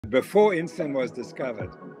Before insulin was discovered,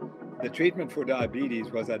 the treatment for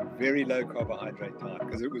diabetes was a very low carbohydrate diet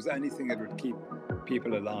because it was the only thing that would keep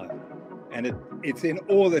people alive. And it's in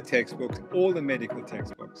all the textbooks, all the medical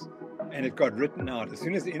textbooks. And it got written out. As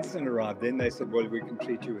soon as the insulin arrived, then they said, well, we can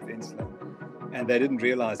treat you with insulin. And they didn't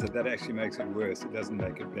realize that that actually makes it worse. It doesn't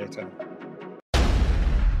make it better.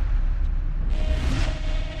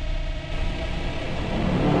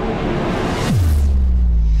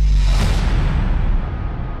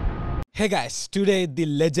 Hey guys, today the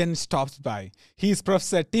legend stops by. He is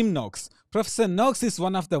Professor Tim Noakes. Professor Noakes is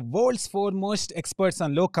one of the world's foremost experts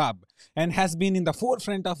on low carb and has been in the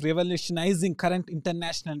forefront of revolutionizing current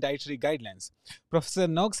international dietary guidelines. Professor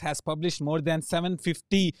Noakes has published more than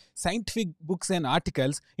 750 scientific books and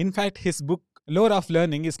articles. In fact, his book Lore of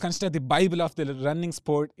Learning is considered the Bible of the running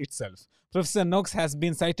sport itself. Professor Noakes has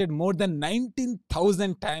been cited more than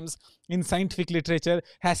 19,000 times in scientific literature,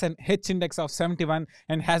 has an H index of 71,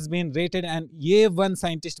 and has been rated an A1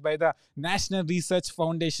 scientist by the National Research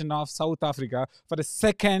Foundation of South Africa for a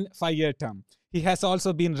second 5-year term. He has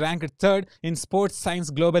also been ranked third in sports science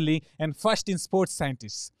globally and first in sports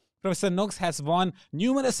scientists. Professor Noakes has won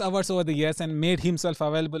numerous awards over the years and made himself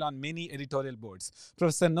available on many editorial boards.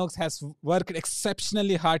 Professor Noakes has worked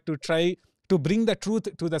exceptionally hard to try to bring the truth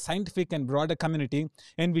to the scientific and broader community,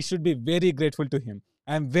 and we should be very grateful to him.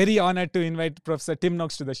 I am very honored to invite Professor Tim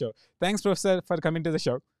Noakes to the show. Thanks, Professor, for coming to the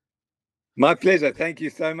show. My pleasure. Thank you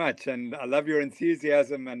so much. And I love your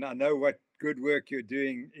enthusiasm, and I know what good work you're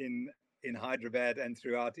doing in Hyderabad and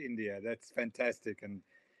throughout India. That's fantastic. And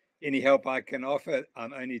any help I can offer,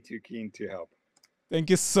 I'm only too keen to help. Thank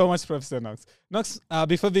you so much, Professor Noakes. Noakes,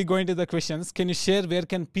 before we go into the questions, can you share where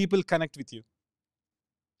can people connect with you?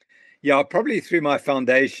 Yeah, probably through my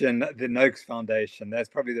foundation, the Noakes Foundation. That's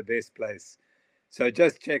probably the best place. So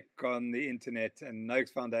just check on the internet and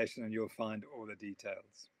Noakes Foundation and you'll find all the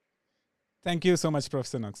details. Thank you so much,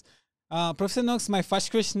 Professor Noakes. Professor Noakes, my first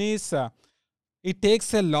question is, it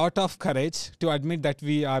takes a lot of courage to admit that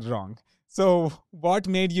we are wrong. So what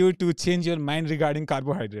made you to change your mind regarding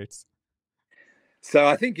carbohydrates? So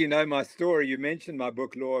I think you know my story. You mentioned my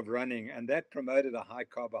book, Law of Running, and that promoted a high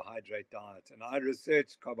carbohydrate diet. And I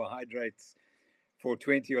researched carbohydrates for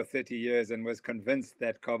 20 or 30 years and was convinced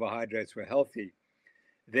that carbohydrates were healthy.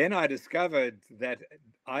 Then I discovered that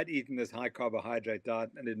I'd eaten this high carbohydrate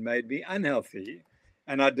diet and it made me unhealthy.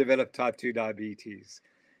 And I developed type 2 diabetes.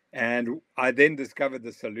 And I then discovered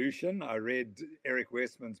the solution. I read Eric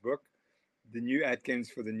Westman's book, The New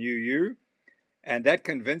Atkins for the New You. And that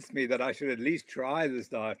convinced me that I should at least try this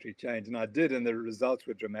dietary change. And I did, and the results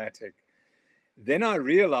were dramatic. Then I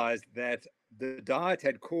realized that the diet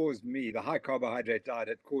had caused me, the high carbohydrate diet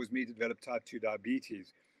had caused me to develop type 2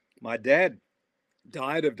 diabetes. My dad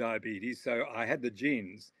died of diabetes, so I had the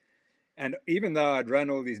genes. And even though I'd run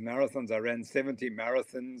all these marathons, I ran 70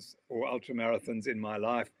 marathons or ultra marathons in my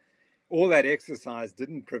life, all that exercise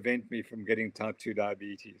didn't prevent me from getting type 2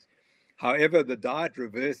 diabetes. However, the diet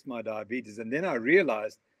reversed my diabetes. And then I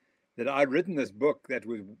realized that I'd written this book that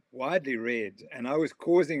was widely read, and I was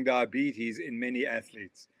causing diabetes in many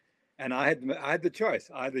athletes. And I had the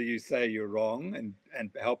choice. Either you say you're wrong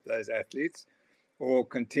and help those athletes, or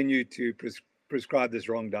continue to prescribe this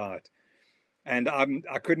wrong diet. And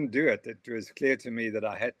I couldn't do it. It was clear to me that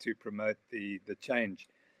I had to promote the change.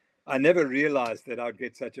 I never realized that I'd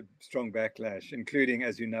get such a strong backlash, including,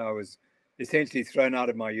 as you know, I was essentially thrown out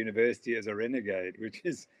of my university as a renegade, which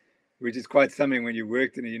is quite something when you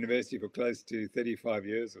worked in a university for close to 35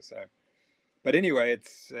 years or so. But anyway,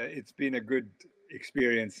 it's been a good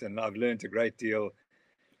experience, and I've learned a great deal.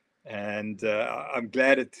 And I'm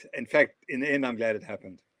glad in fact, in the end, I'm glad it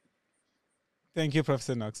happened. Thank you,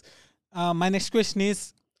 Professor Noakes. My next question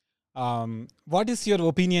is, what is your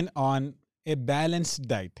opinion on a balanced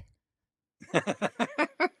diet?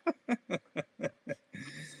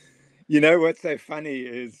 You know, what's so funny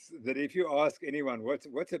is that if you ask anyone,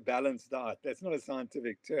 what's a balanced diet? That's not a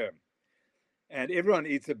scientific term. And everyone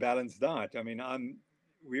eats a balanced diet. I mean,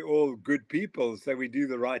 we're all good people, so we do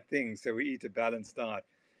the right thing. So we eat a balanced diet.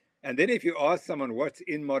 And then if you ask someone what's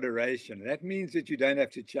in moderation, that means that you don't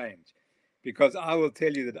have to change. Because I will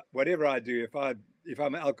tell you that whatever I do, if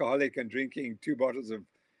I'm an alcoholic and drinking 2 bottles of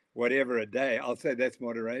whatever a day, I'll say that's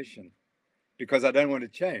moderation, because I don't want to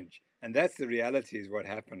change. And that's the reality, is what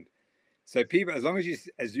happened. So people, as long as you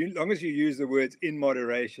use the words in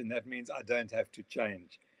moderation, that means I don't have to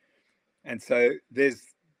change. And so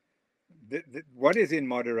what is in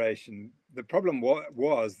moderation? The problem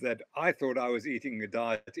was that I thought I was eating a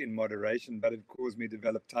diet in moderation, but it caused me to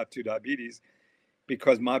develop type 2 diabetes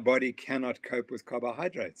because my body cannot cope with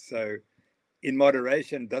carbohydrates. So in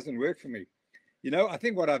moderation doesn't work for me. You know, I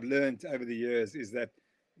think what I've learned over the years is that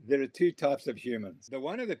there are two types of humans. The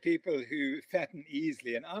one are the people who fatten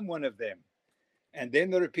easily, and I'm one of them. And then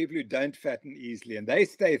there are people who don't fatten easily, and they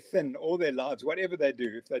stay thin all their lives, whatever they do.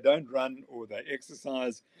 If they don't run or they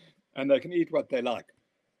exercise, and they can eat what they like.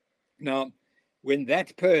 Now, when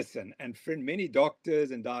that person, and for many doctors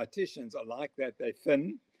and dietitians are like that, they're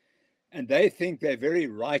thin, and they think they're very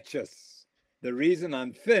righteous. The reason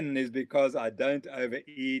I'm thin is because I don't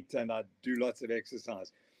overeat and I do lots of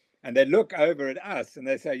exercise. And they look over at us and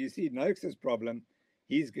they say, you see, Noakes' problem,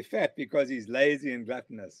 he's fat because he's lazy and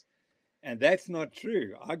gluttonous. And that's not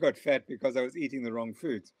true. I got fat because I was eating the wrong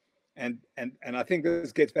foods. And I think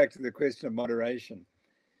this gets back to the question of moderation.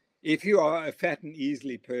 If you are a fat and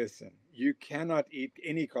easily person, you cannot eat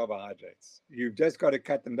any carbohydrates. You've just got to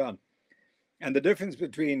cut them down. And the difference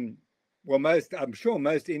between, well, I'm sure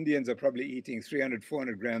most Indians are probably eating 300,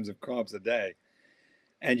 400 grams of carbs a day.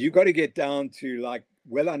 And you've got to get down to like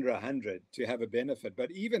well under 100 to have a benefit.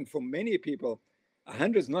 But even for many people,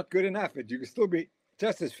 100 is not good enough, but you can still be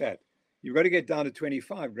just as fat. You've got to get down to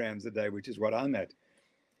 25 grams a day, which is what I'm at.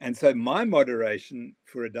 And so my moderation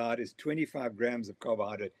for a diet is 25 grams of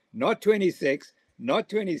carbohydrate, not 26, not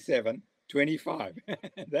 27, 25.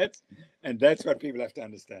 That's what people have to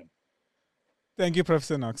understand. Thank you,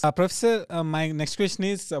 Professor Noakes. Professor, my next question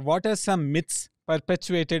is, what are some myths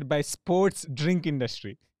perpetuated by sports drink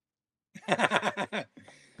industry?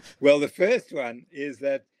 Well, the first one is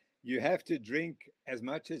that you have to drink as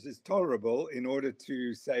much as is tolerable in order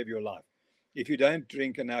to save your life. If you don't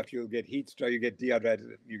drink enough, you'll get heat stroke, you get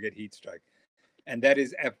dehydrated, you get heat stroke. And that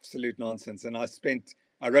is absolute nonsense. And I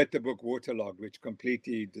wrote the book Waterlogged, which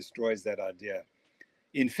completely destroys that idea.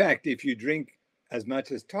 In fact, if you drink as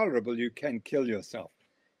much as tolerable, you can kill yourself.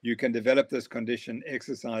 You can develop this condition,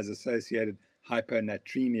 exercise-associated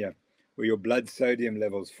hyponatremia, where your blood sodium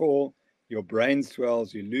levels fall, your brain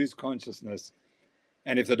swells, you lose consciousness.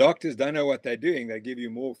 And if the doctors don't know what they're doing, they give you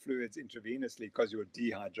more fluids intravenously because you're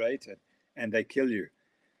dehydrated, and they kill you.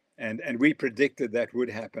 And we predicted that would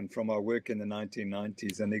happen from our work in the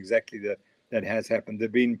 1990s, and exactly that has happened. There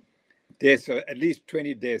have been deaths, at least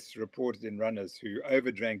 20 deaths reported in runners who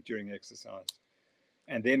overdrank during exercise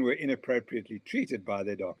and then were inappropriately treated by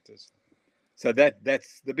their doctors. So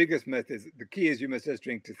that's the biggest myth. Is the key is you must just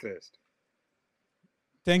drink to thirst.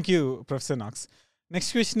 Thank you, Professor Noakes.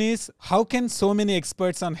 Next question is, how can so many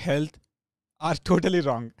experts on health are totally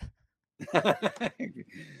wrong?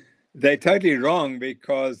 They're totally wrong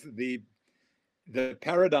because the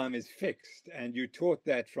paradigm is fixed, and you taught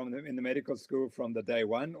that in the medical school from the day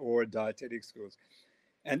one, or dietetic schools.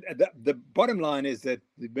 And the bottom line is that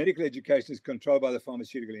the medical education is controlled by the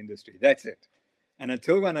pharmaceutical industry. That's it. And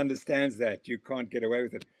until one understands that, you can't get away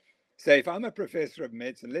with it. So if I'm a professor of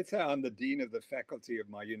medicine, let's say I'm the dean of the faculty of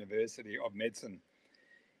my university of medicine,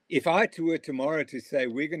 if I were tomorrow to say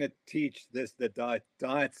we're going to teach this, that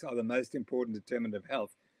diets are the most important determinant of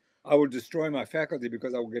health, I will destroy my faculty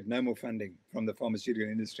because I will get no more funding from the pharmaceutical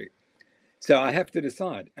industry. So I have to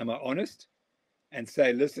decide, am I honest and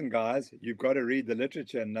say, listen, guys, you've got to read the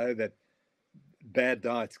literature and know that bad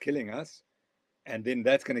diet's killing us. And then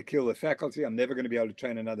that's going to kill the faculty. I'm never going to be able to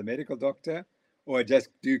train another medical doctor, or I just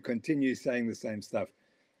continue saying the same stuff.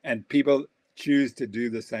 And people choose to do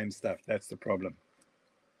the same stuff. That's the problem.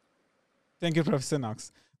 Thank you, Professor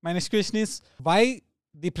Noakes. My next question is, why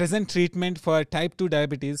the present treatment for type 2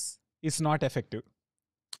 diabetes is not effective?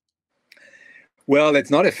 Well, it's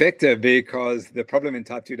not effective because the problem in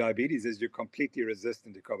type 2 diabetes is you're completely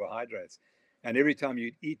resistant to carbohydrates. And every time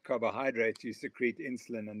you eat carbohydrates, you secrete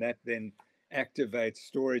insulin, and that then activates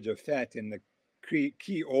storage of fat in the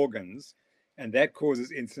key organs. And that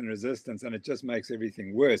causes insulin resistance, and it just makes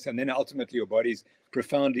everything worse. And then ultimately your body's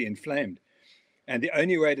profoundly inflamed. And the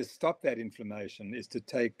only way to stop that inflammation is to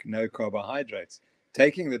take no carbohydrates.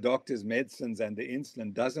 Taking the doctor's medicines and the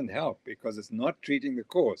insulin doesn't help because it's not treating the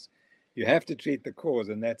cause. You have to treat the cause,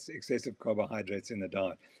 and that's excessive carbohydrates in the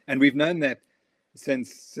diet. And we've known that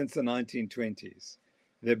since the 1920s.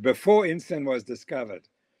 Before insulin was discovered,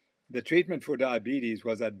 the treatment for diabetes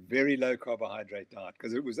was a very low carbohydrate diet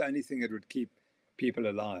because it was the only thing that would keep people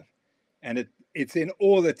alive. And it's in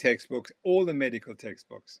all the textbooks, all the medical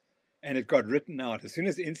textbooks. And it got written out. As soon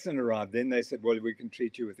as insulin arrived, then they said, well, we can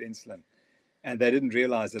treat you with insulin. And they didn't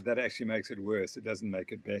realize that actually makes it worse. It doesn't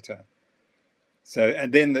make it better. So,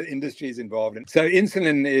 and then the industry is involved. So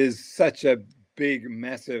insulin is such a big,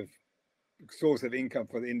 massive source of income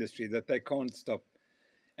for the industry that they can't stop.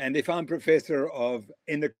 And if I'm professor of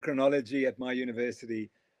endocrinology at my university,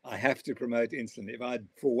 I have to promote insulin. If I,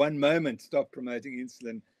 for one moment, stop promoting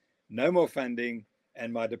insulin, no more funding,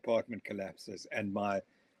 and my department collapses, and my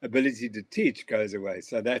ability to teach goes away.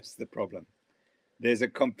 So that's the problem. There's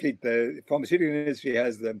the pharmaceutical industry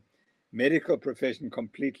has the medical profession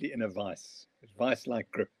completely in a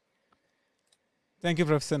vice-like grip. Thank you,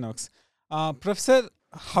 Professor Noakes. Professor,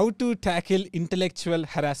 how to tackle intellectual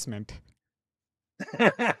harassment?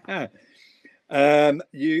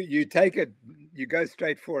 You take it, you go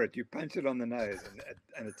straight for it, you punch it on the nose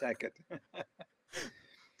and attack it.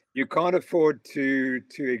 You can't afford to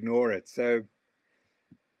ignore it. So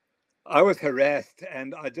I was harassed,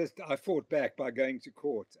 and I fought back by going to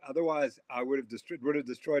court. Otherwise, I would have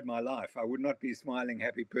destroyed my life. I would not be a smiling,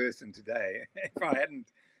 happy person today if I hadn't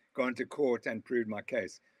gone to court and proved my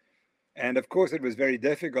case. And of course, it was very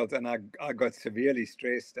difficult, and I got severely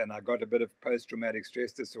stressed, and I got a bit of post-traumatic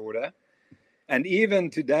stress disorder. And even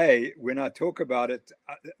today, when I talk about it,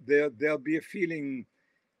 there'll be a feeling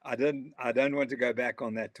I don't want to go back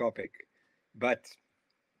on that topic, but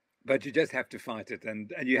you just have to fight it,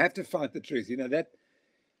 and you have to fight the truth. You know that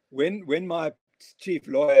when my chief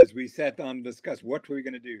lawyers, we sat down and discussed what were we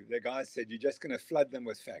going to do. The guy said, "You're just going to flood them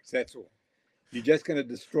with facts. That's all. You're just going to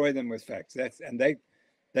destroy them with facts." And they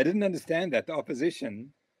didn't understand that. The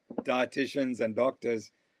opposition, dietitians and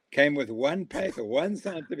doctors, came with one paper, one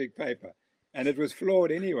scientific paper, and it was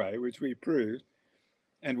flawed anyway, which we proved.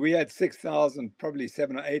 And we had 6,000, probably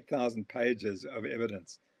 7,000 or 8,000 pages of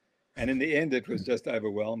evidence. And in the end, it was just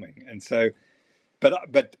overwhelming. And so,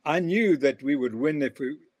 but I knew that we would win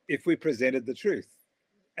if we presented the truth.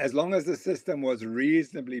 As long as the system was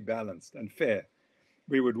reasonably balanced and fair,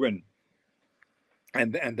 we would win.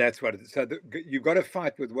 And that's what it is. So you've got to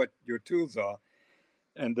fight with what your tools are,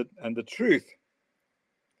 and the truth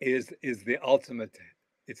is the ultimate.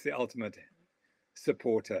 It's the ultimate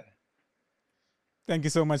supporter. Thank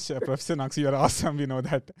you so much, Professor Noakes. You are awesome. We know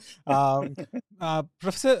that.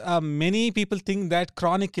 Professor, many people think that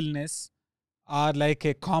chronic illness are like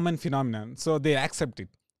a common phenomenon, so they accept it.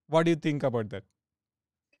 What do you think about that?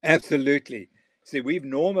 Absolutely. See, we've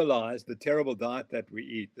normalized the terrible diet that we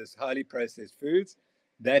eat, this highly processed foods.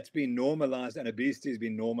 That's been normalized, and obesity has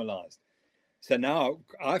been normalized. So now,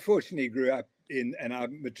 I fortunately grew up and I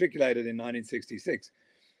matriculated in 1966.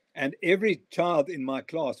 And every child in my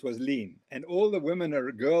class was lean, and all the women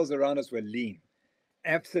or girls around us were lean,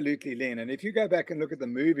 absolutely lean. And if you go back and look at the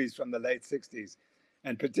movies from the late 60s,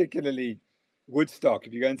 and particularly Woodstock,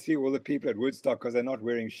 if you go and see all the people at Woodstock, because they're not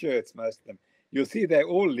wearing shirts, most of them, you'll see they're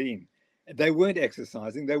all lean. They weren't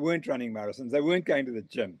exercising, they weren't running marathons, they weren't going to the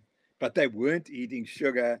gym, but they weren't eating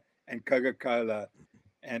sugar and Coca-Cola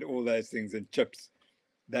and all those things and chips.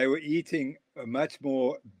 They were eating a much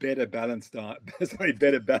better balanced diet.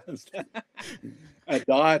 A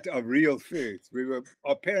diet of real foods.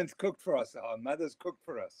 Our parents cooked for us. Our mothers cooked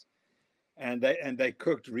for us, and they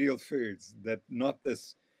cooked real foods. Not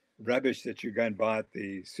this rubbish that you go and buy at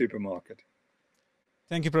the supermarket.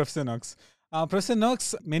 Thank you, Professor Noakes. Professor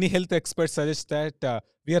Noakes, many health experts suggest that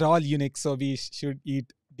we are all unique, so we should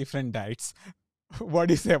eat different diets. What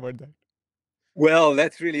do you say about that? Well,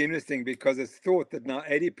 that's really interesting, because it's thought that now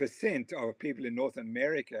 80% of people in North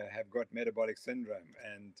America have got metabolic syndrome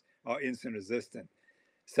and are insulin resistant.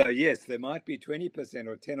 So yes, there might be 20%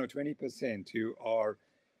 or 10 or 20% who are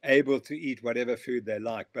able to eat whatever food they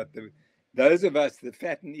like. But those of us that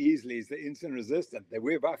fatten easily is the insulin resistant.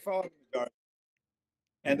 We're by far.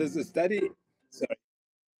 And there's a study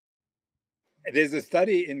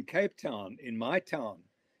in Cape Town, in my town,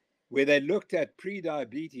 where they looked at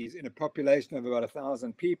pre-diabetes in a population of about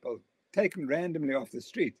 1,000 people, taken randomly off the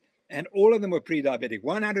street, and all of them were pre-diabetic.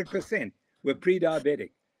 100% were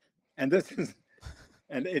pre-diabetic, and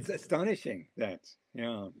it's astonishing that,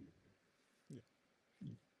 yeah.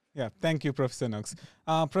 Yeah, thank you, Professor Noakes.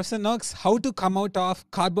 Professor Noakes, how to come out of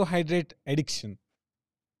carbohydrate addiction?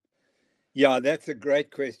 Yeah, that's a great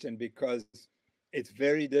question, because it's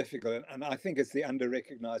very difficult, and I think it's the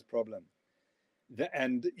under-recognized problem.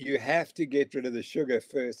 And you have to get rid of the sugar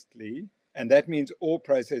firstly, and that means all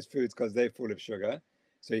processed foods, because they're full of sugar.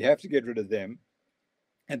 So you have to get rid of them,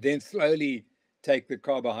 and then slowly take the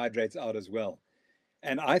carbohydrates out as well.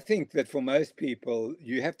 And I think that for most people,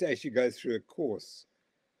 you have to actually go through a course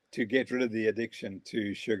to get rid of the addiction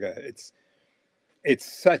to sugar.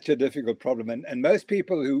 It's such a difficult problem. And most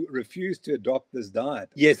people who refuse to adopt this diet,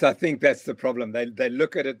 yes, I think that's the problem. They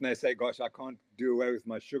look at it and they say, gosh, I can't do away with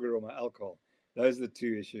my sugar or my alcohol. Those are the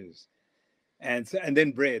two issues. And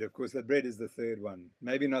then bread, of course, the bread is the third one.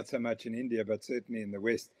 Maybe not so much in India, but certainly in the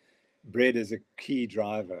West, bread is a key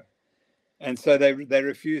driver. And so they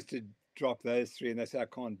refuse to drop those three, and they say, I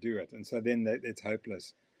can't do it. And so then it's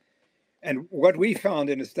hopeless. And what we found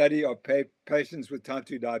in a study of patients with type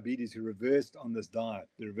 2 diabetes who reversed on this diet,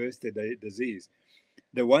 they reversed their disease,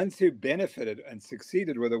 The ones who benefited and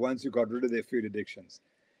succeeded were the ones who got rid of their food addictions.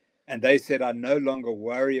 And they said, I no longer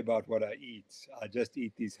worry about what I eat. I just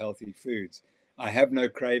eat these healthy foods. I have no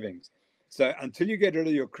cravings. So until you get rid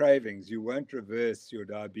of your cravings, you won't reverse your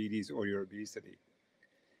diabetes or your obesity.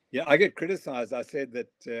 Yeah, I get criticized. I said that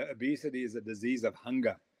obesity is a disease of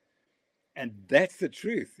hunger. And that's the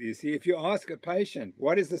truth. You see, if you ask a patient,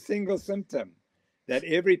 what is the single symptom that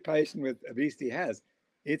every patient with obesity has?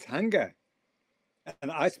 It's hunger.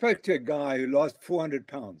 And I spoke to a guy who lost 400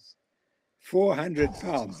 pounds. 400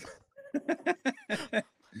 pounds.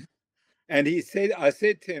 And he said, I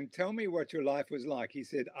said to him, tell me what your life was like. He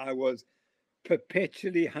said, I was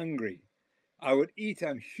perpetually hungry. I would eat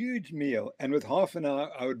a huge meal, and with half an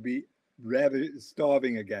hour, I would be rather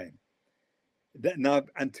starving again. Now,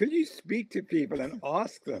 until you speak to people and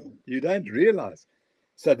ask them, you don't realize.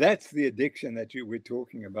 So that's the addiction that we're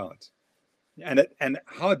talking about. And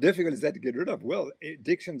how difficult is that to get rid of? Well,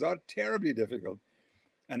 addictions are terribly difficult.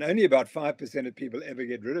 And only about 5% of people ever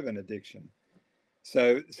get rid of an addiction.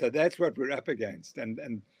 So that's what we're up against.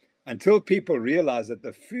 And until people realize that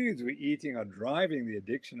the foods we're eating are driving the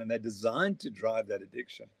addiction and they're designed to drive that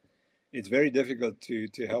addiction, it's very difficult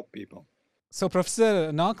to help people. So,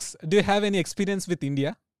 Professor Noakes, do you have any experience with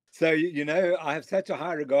India? So, you know, I have such a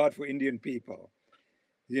high regard for Indian people.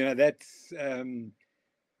 You know, that's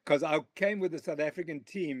because I came with the South African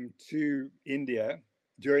team to India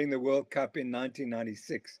during the World Cup in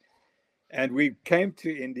 1996. And we came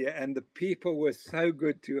to India and the people were so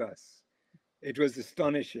good to us. It was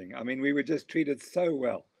astonishing. I mean, we were just treated so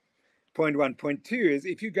well. Point one. Point two is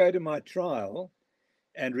if you go to my trial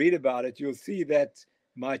and read about it, you'll see that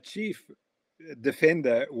my chief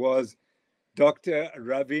defender was Dr.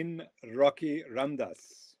 Ravin Rocky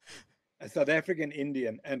Ramdas, a South African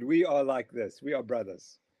Indian. And we are like this. We are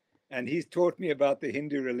brothers. And he's taught me about the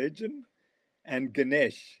Hindu religion and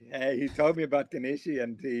Ganesh. He told me about Ganeshi,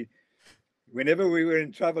 and whenever we were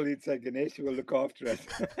in trouble, he'd say, Ganeshi will look after us.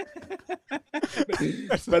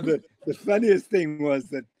 but the funniest thing was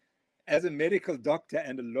that as a medical doctor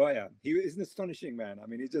and a lawyer, he is an astonishing man. I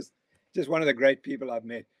mean, he's just one of the great people I've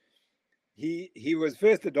met. He was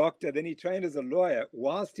first a doctor, then he trained as a lawyer.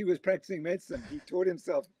 Whilst he was practicing medicine, he taught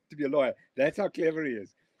himself to be a lawyer. That's how clever he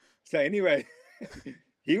is. So anyway,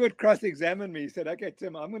 he would cross-examine me. He said, okay,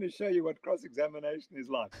 Tim, I'm going to show you what cross-examination is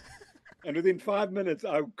like. And within 5 minutes,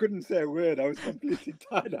 I couldn't say a word. I was completely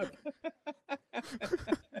tied up.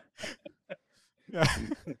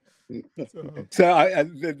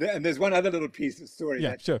 And there's one other little piece of story.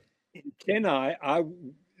 Yeah, sure. In Chennai,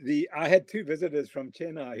 I had two visitors from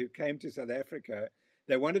Chennai who came to South Africa.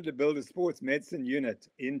 They wanted to build a sports medicine unit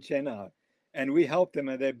in Chennai. And we helped them,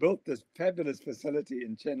 and they built this fabulous facility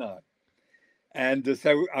in Chennai. And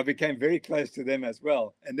so I became very close to them as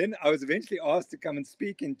well. And then I was eventually asked to come and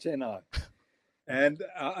speak in Chennai. And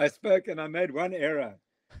I spoke, and I made one error.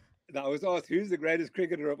 I was asked, who's the greatest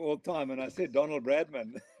cricketer of all time? And I said, Donald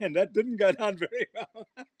Bradman. And that didn't go down very well.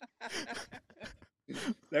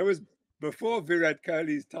 That was before Virat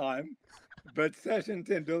Kohli's time. But Sachin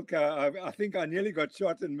Tendulkar, I think I nearly got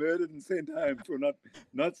shot and murdered and sent home for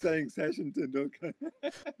not saying Sachin Tendulkar.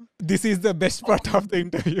 This is the best part of the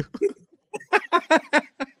interview.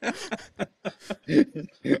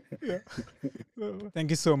 Yeah. Thank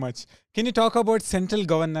you so much. Can you talk about central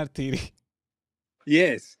governor theory?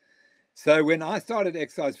 Yes. So when I started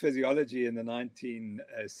exercise physiology in the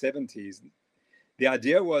 1970s, the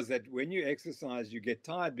idea was that when you exercise, you get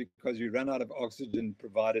tired because you run out of oxygen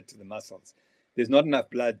provided to the muscles. There's not enough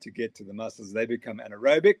blood to get to the muscles. They become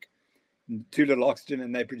anaerobic, too little oxygen,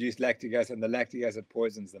 and they produce lactic acid, and the lactic acid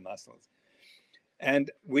poisons the muscles.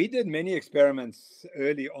 And we did many experiments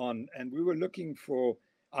early on, and we were looking for,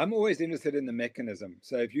 I'm always interested in the mechanism.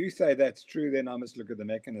 So if you say that's true, then I must look at the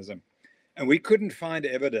mechanism. And we couldn't find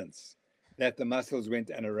evidence that the muscles went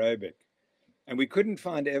anaerobic. And we couldn't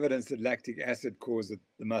find evidence that lactic acid caused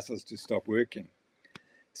the muscles to stop working.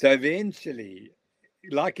 So eventually,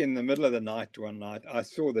 like in the middle of the night one night, I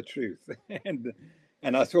saw the truth. and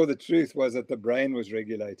I saw the truth was that the brain was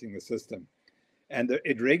regulating the system. And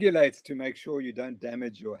it regulates to make sure you don't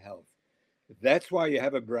damage your health. That's why you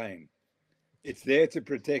have a brain. It's there to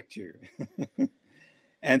protect you.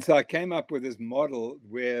 And so I came up with this model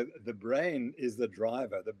where the brain is the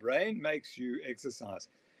driver. The brain makes you exercise.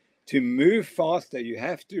 To move faster, you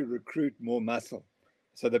have to recruit more muscle.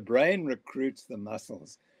 So the brain recruits the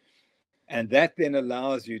muscles. And that then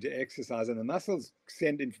allows you to exercise. And the muscles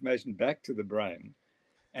send information back to the brain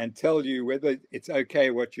and tell you whether it's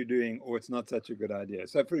okay what you're doing or it's not such a good idea.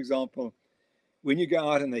 So, for example, when you go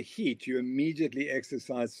out in the heat, you immediately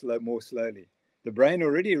exercise more slowly. The brain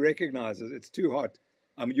already recognizes it's too hot.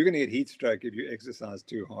 You're going to get heat stroke if you exercise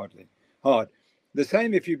too hard. The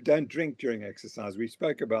same if you don't drink during exercise. We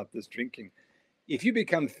spoke about this drinking. If you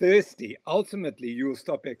become thirsty, ultimately you will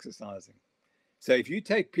stop exercising. So if you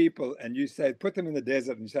take people and you say, put them in the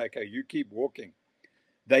desert and say, okay, you keep walking,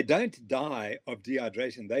 they don't die of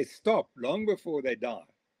dehydration. They stop long before they die.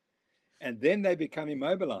 And then they become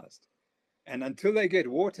immobilized. And until they get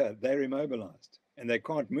water, they're immobilized and they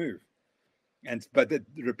can't move. But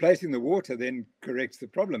replacing the water then corrects the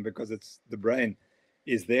problem, because it's the brain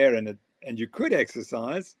is there, and you could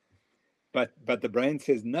exercise, but the brain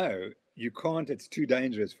says, no, you can't. It's too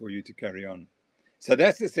dangerous for you to carry on. So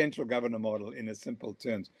that's the central governor model in simple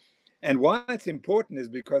terms. And why it's important is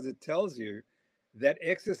because it tells you that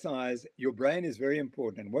exercise, your brain is very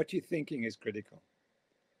important, and what you're thinking is critical,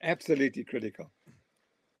 absolutely critical.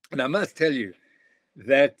 And I must tell you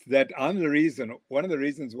that I'm the reason, one of the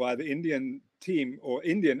reasons why the Indian team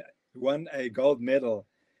won a gold medal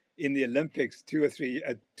in the Olympics two or three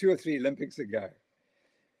Olympics ago.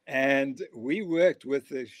 And we worked with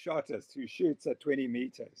the shotist who shoots at 20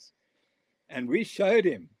 meters. And we showed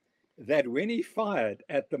him that when he fired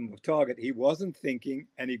at the target, he wasn't thinking,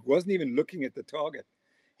 and he wasn't even looking at the target.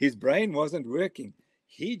 His brain wasn't working.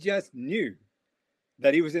 He just knew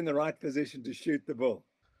that he was in the right position to shoot the bull.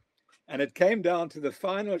 And it came down to the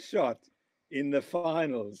final shot in the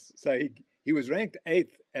finals. So he was ranked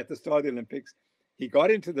 8th at the start of the Olympics. He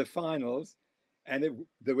got into the finals, and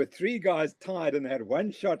there were 3 guys tied, and they had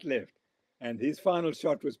 1 shot left. And his final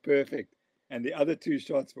shot was perfect, and the other 2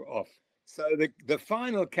 shots were off. So the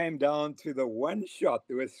final came down to the 1 shot.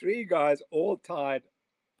 There were 3 guys all tied,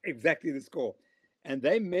 exactly the score. And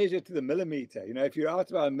they measured to the millimeter. You know, if you're out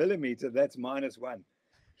by a millimeter, that's -1.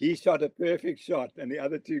 He shot a perfect shot, and the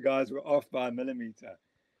other 2 guys were off by a millimeter.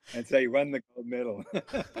 And so he won the gold medal.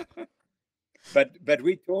 But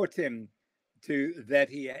we taught him that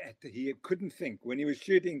he couldn't think. When he was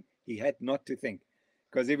shooting, he had not to think.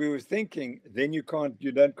 Because if he was thinking, then you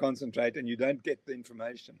don't concentrate and you don't get the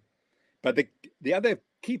information. But the other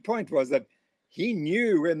key point was that he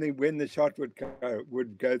knew when the shot would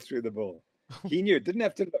go through the bull. He knew, didn't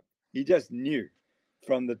have to look. He just knew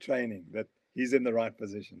from the training that he's in the right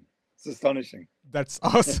position. It's astonishing. That's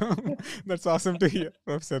awesome. That's awesome to hear,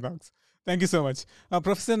 Professor Noakes. Thank you so much.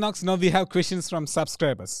 Professor Noakes, now we have questions from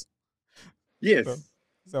subscribers. Yes.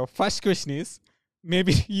 So first question is,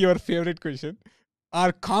 maybe your favorite question.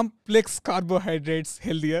 Are complex carbohydrates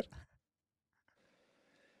healthier?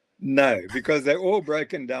 No, because they're all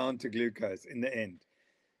broken down to glucose in the end,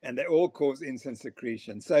 and they all cause insulin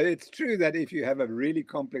secretion. So it's true that if you have a really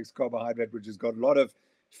complex carbohydrate, which has got a lot of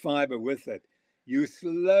fiber with it, you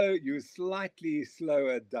slightly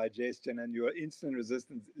slower digestion, and your insulin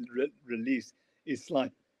resistance release is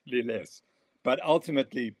slightly less. But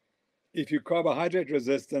ultimately, if you're carbohydrate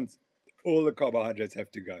resistant, all the carbohydrates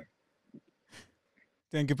have to go.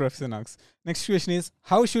 Thank you, Professor Noakes. Next question is,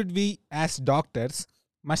 how should we, as doctors,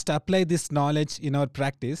 must apply this knowledge in our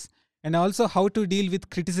practice, and also how to deal with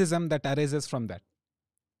criticism that arises from that?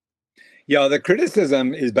 Yeah, the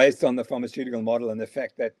criticism is based on the pharmaceutical model and the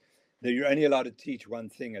fact that you're only allowed to teach one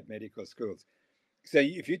thing at medical schools. So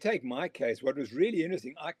if you take my case, what was really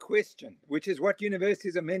interesting, I questioned, which is what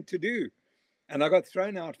universities are meant to do. And I got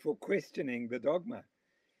thrown out for questioning the dogma.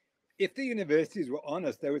 If the universities were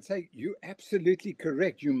honest, they would say, you're absolutely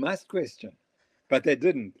correct. You must question. But they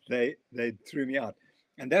didn't. They threw me out.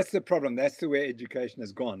 And that's the problem. That's the way education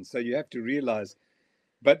has gone. So you have to realize,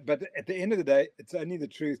 but at the end of the day, it's only the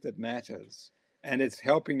truth that matters. And it's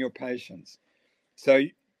helping your patients. So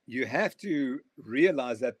you have to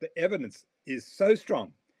realize that the evidence is so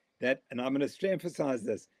strong that, and I'm going to emphasize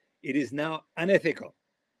this, it is now unethical.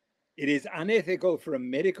 It is unethical for a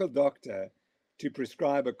medical doctor to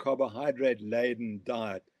prescribe a carbohydrate-laden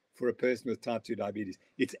diet for a person with type 2 diabetes.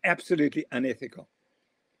 It's absolutely unethical.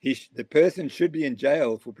 The person should be in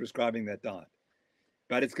jail for prescribing that diet.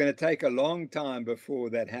 But it's going to take a long time before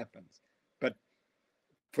that happens. But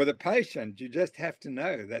for the patient, you just have to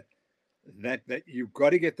know that you've got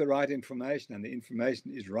to get the right information, and the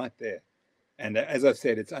information is right there. And as I've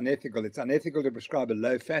said, it's unethical. It's unethical to prescribe a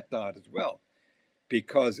low-fat diet as well,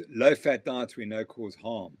 because low-fat diets we know cause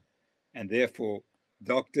harm. And therefore,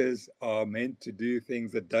 doctors are meant to do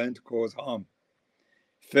things that don't cause harm.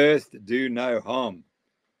 First, do no harm.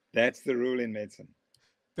 That's the rule in medicine.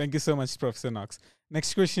 Thank you so much, Professor Noakes.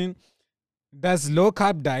 Next question. Does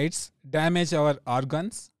low-carb diets damage our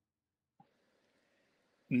organs?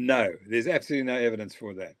 No, there's absolutely no evidence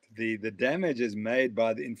for that. The damage is made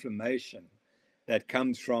by the inflammation that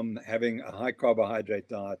comes from having a high carbohydrate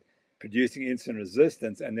diet, producing insulin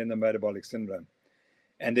resistance, and then the metabolic syndrome.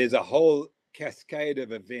 And there's a whole cascade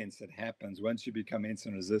of events that happens once you become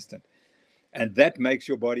insulin resistant. And that makes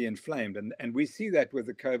your body inflamed. And we see that with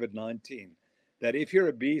the COVID-19, that if you're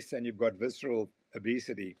obese and you've got visceral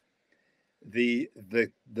obesity, the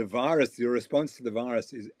virus, your response to the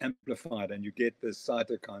virus is amplified, and you get this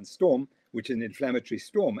cytokine storm, which is an inflammatory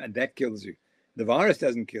storm, and that kills you. The virus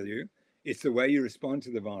doesn't kill you. It's the way you respond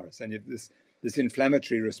to the virus. And you have this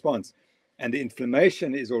inflammatory response. And the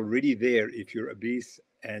inflammation is already there if you're obese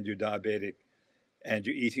and you're diabetic and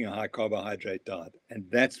you're eating a high carbohydrate diet. And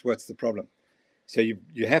that's what's the problem. So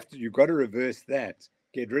you've got to reverse that,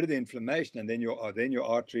 get rid of the inflammation, and then your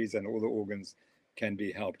arteries and all the organs can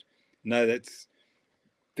be helped. No, that's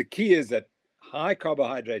the key, is that high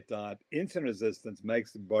carbohydrate diet, insulin resistance,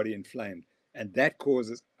 makes the body inflamed, and that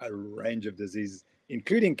causes a range of diseases,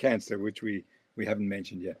 including cancer, which we haven't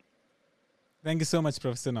mentioned yet. Thank you so much,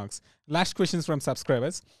 Professor Noakes. Last questions from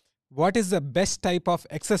subscribers. What is the best type of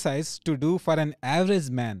exercise to do for an average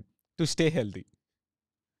man to stay healthy?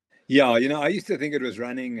 Yeah, I used to think it was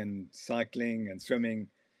running and cycling and swimming,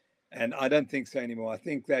 and I don't think so anymore. I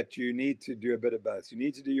think that you need to do a bit of both. You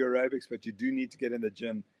need to do your aerobics, but you do need to get in the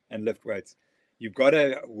gym and lift weights. You've got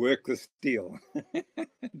to work the steel.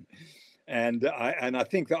 And I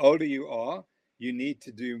think the older you are, you need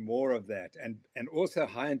to do more of that, and also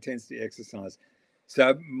high intensity exercise.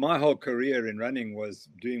 So my whole career in running was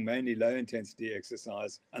doing mainly low intensity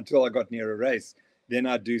exercise until I got near a race. Then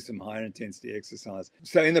I'd do some higher intensity exercise.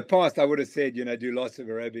 So in the past, I would have said, do lots of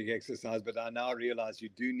aerobic exercise, but I now realize you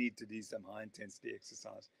do need to do some high intensity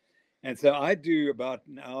exercise. And so I do about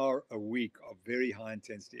an hour a week of very high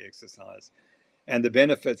intensity exercise, and the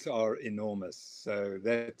benefits are enormous. So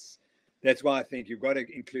that's why I think you've got to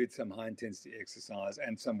include some high intensity exercise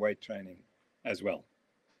and some weight training as well.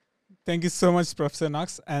 Thank you so much, Professor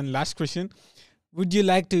Noakes. And last question, would you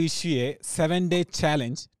like to issue a 7-day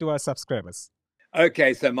challenge to our subscribers?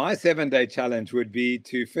 Okay, so my 7-day challenge would be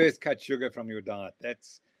to first cut sugar from your diet.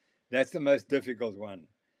 That's the most difficult one.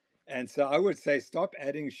 And so I would say stop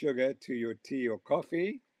adding sugar to your tea or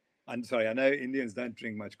coffee. I'm sorry, I know Indians don't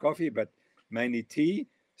drink much coffee, but mainly tea.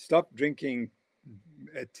 Stop drinking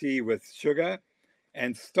tea with sugar,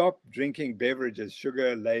 and stop drinking beverages,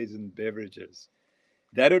 sugar-laden beverages.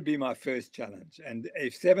 That would be my first challenge. And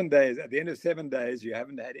if at the end of 7 days, you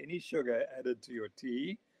haven't had any sugar added to your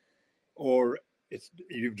tea, or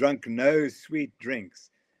you've drunk no sweet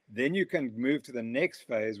drinks, then you can move to the next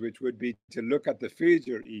phase, which would be to look at the foods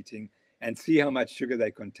you're eating and see how much sugar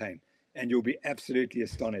they contain. And you'll be absolutely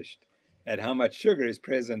astonished at how much sugar is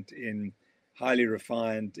present in highly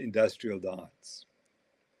refined industrial diets.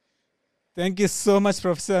 Thank you so much,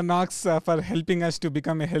 Professor Noakes, for helping us to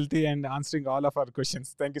become healthy and answering all of our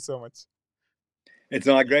questions. Thank you so much. It's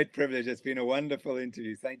my great privilege. It's been a wonderful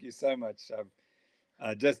interview. Thank you so much.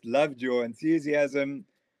 I just loved your enthusiasm,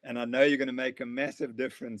 and I know you're going to make a massive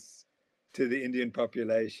difference to the Indian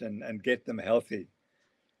population and get them healthy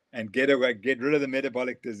and get rid of the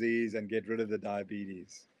metabolic disease and get rid of the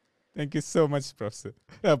diabetes. Thank you so much, Professor.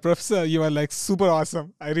 Professor, you are like super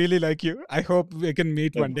awesome. I really like you. I hope we can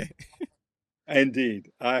meet one day.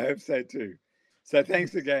 Indeed. I hope so too. So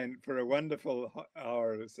thanks again for a wonderful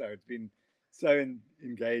hour or so. It's been so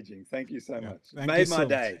engaging. Thank you so much. Made my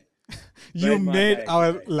day. You made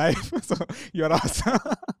our life. So you're awesome.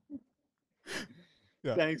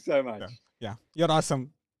 Yeah. Thanks so much. Yeah. You're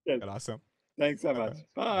awesome. Yes. You're awesome. Thanks so much.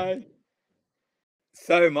 Bye.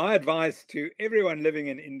 So my advice to everyone living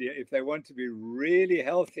in India, if they want to be really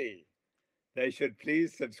healthy, they should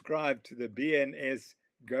please subscribe to the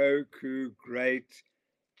bnsgokugreat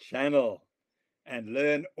channel and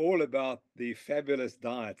learn all about the fabulous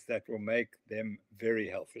diets that will make them very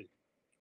healthy.